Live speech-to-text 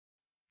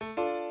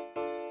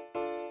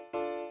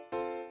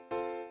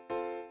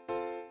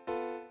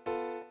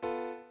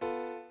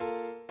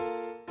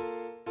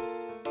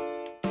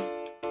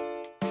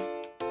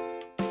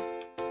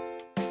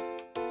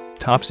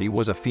Topsy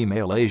was a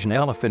female Asian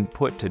elephant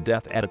put to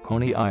death at a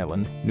Coney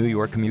Island, New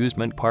York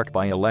amusement park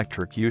by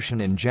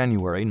electrocution in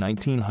January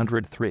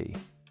 1903.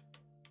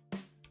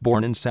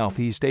 Born in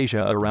Southeast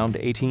Asia around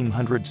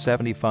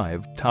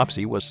 1875,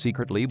 Topsy was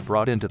secretly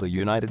brought into the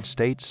United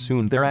States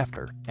soon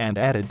thereafter, and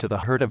added to the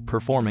herd of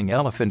performing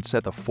elephants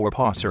at the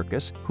Four-Paw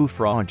Circus, who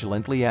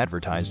fraudulently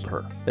advertised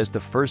her as the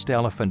first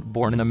elephant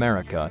born in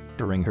America.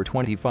 During her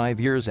 25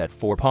 years at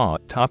Four-Paw,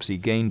 Topsy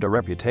gained a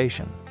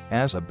reputation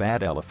as a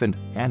bad elephant,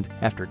 and,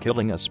 after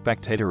killing a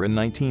spectator in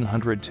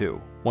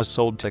 1902, was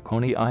sold to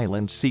Coney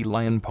Island Sea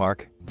Lion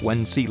Park.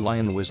 When Sea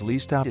Lion was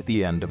leased out at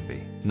the end of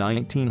the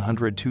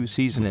 1902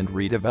 season and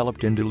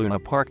redeveloped into Luna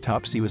Park,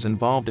 Topsy was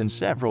involved in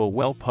several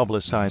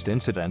well-publicized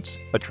incidents,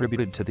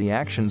 attributed to the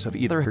actions of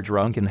either her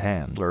drunken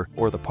handler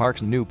or the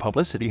park's new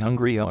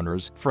publicity-hungry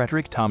owners,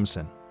 Frederick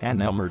Thompson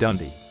and Elmer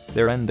Dundee.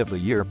 Their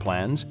end-of-the-year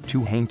plans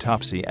to hang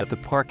Topsy at the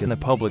park in a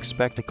public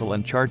spectacle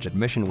and charge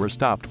admission were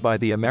stopped by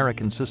the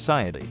American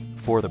Society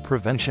for the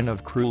Prevention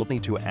of Cruelty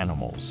to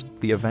Animals.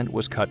 The event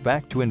was cut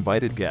back to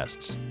invited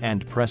guests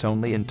and press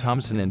only, and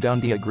Thompson and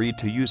Dundee agreed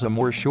to use a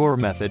more sure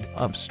method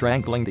of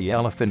strangling the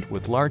elephant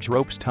with large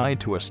ropes tied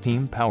to a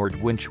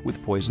steam-powered winch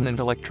with poison and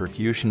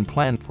electrocution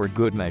planned for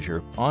good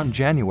measure. On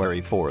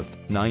January 4,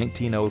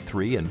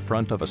 1903, in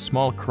front of a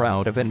small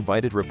crowd of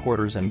invited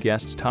reporters and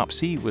guests,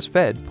 Topsy was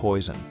fed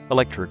poison,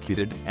 electrocuted,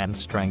 and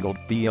strangled,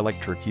 the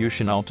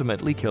electrocution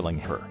ultimately killing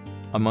her.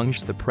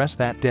 Amongst the press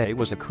that day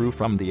was a crew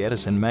from the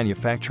Edison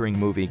Manufacturing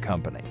Movie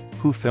Company,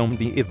 who filmed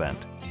the event.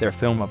 Their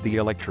film of the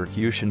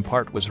electrocution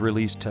part was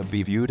released to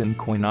be viewed in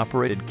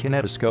coin-operated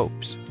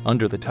kinetoscopes,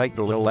 under the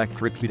title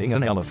Electrocuting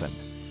an Elephant.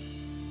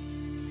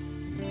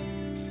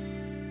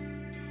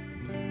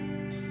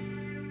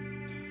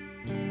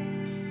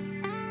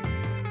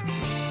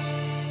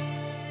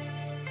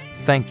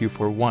 Thank you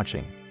for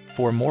watching.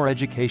 For more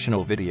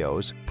educational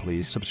videos,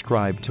 please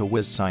subscribe to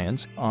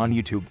WizScience on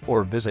YouTube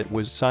or visit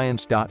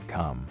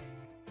wizscience.com.